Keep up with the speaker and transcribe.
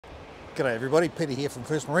G'day everybody, Peter here from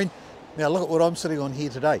First Marine. Now look at what I'm sitting on here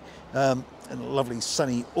today in lovely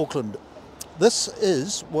sunny Auckland. This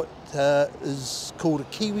is what is called a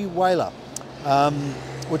Kiwi Whaler,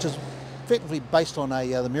 which is effectively based on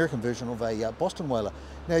the American version of a Boston Whaler.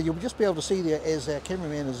 Now you'll just be able to see there, as our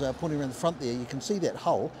cameraman is pointing around the front there, you can see that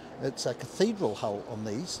hull. It's a cathedral hull on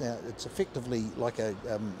these. Now it's effectively like a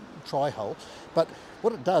tri-hull, but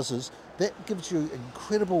what it does is that gives you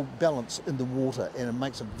incredible balance in the water, and it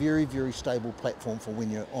makes a very, very stable platform for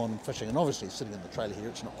when you're on fishing. And obviously sitting in the trailer here,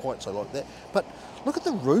 it's not quite so like that, but look at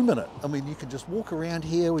the room in it. I mean, you can just walk around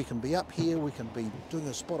here, we can be up here, we can be doing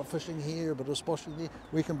a spot of fishing here, a bit of spotting there,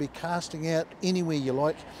 we can be casting out anywhere you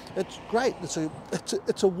like. It's great. It's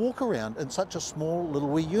a walk around in such a small little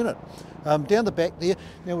wee unit. Down the back there,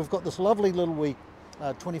 now we've got this lovely little wee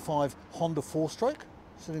 25 Honda 4-stroke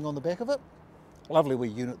sitting on the back of it. Lovely wee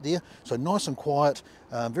unit there, so nice and quiet,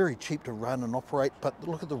 very cheap to run and operate. But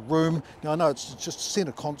look at the room. Now I know it's just a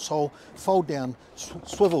centre console, fold down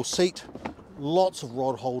swivel seat, lots of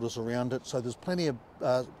rod holders around it, so there's plenty of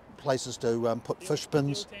places to put fish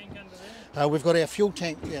bins. We've got our fuel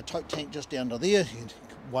tank, our tote tank just down to there.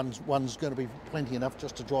 One's going to be plenty enough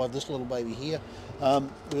just to drive this little baby here. We've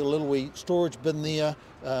got a little wee storage bin there.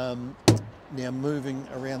 Now moving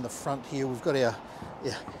around the front here, we've got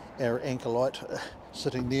our anchor light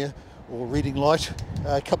sitting there, or reading light,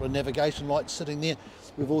 a couple of navigation lights sitting there.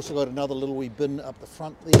 We've also got another little wee bin up the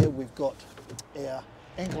front there. We've got our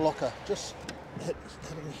anchor locker just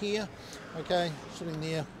hitting here, okay, sitting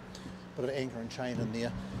there, bit of anchor and chain in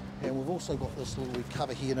there. And we've also got this little wee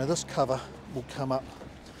cover here. Now this cover will come up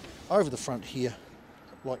over the front here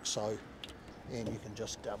like so, and you can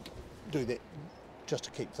just do that just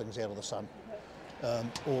to keep things out of the sun.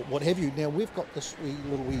 Or what have you. Now we've got this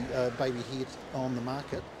little baby here on the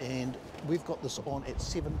market, and we've got this on at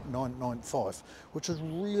 $7,995, which is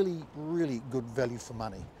really, really good value for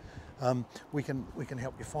money. We can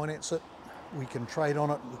help you finance it. We can trade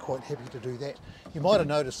on it. We're quite happy to do that. You might have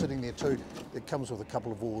noticed sitting there too, it comes with a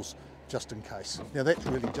couple of oars just in case. Now that's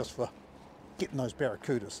really just for getting those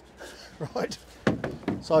barracudas, right?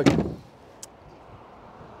 So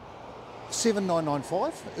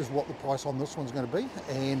 $7,995 is what the price on this one's going to be,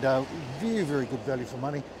 and very, very good value for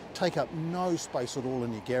money. Take up no space at all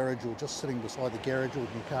in your garage, or just sitting beside the garage or in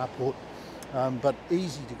your carport, but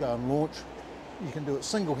easy to go and launch. You can do it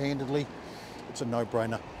single-handedly. It's a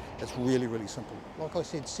no-brainer. It's really, really simple. Like I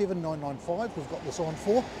said, $7,995 we've got this on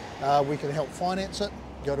for. We can help finance it.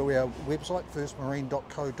 Go to our website,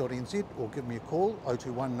 firstmarine.co.nz, or give me a call,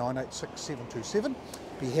 021 986 727.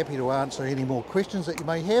 Be happy to answer any more questions that you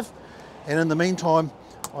may have. And in the meantime,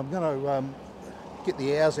 I'm going to get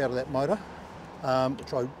the hours out of that motor,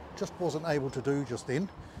 which I just wasn't able to do just then,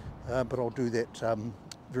 but I'll do that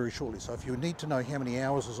very shortly. So if you need to know how many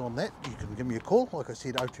hours is on that, you can give me a call. Like I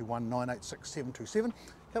said, 021 986 727.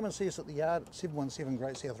 Come and see us at the yard at 717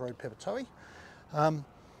 Great South Road, Papatoetoe.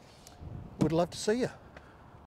 Would love to see you.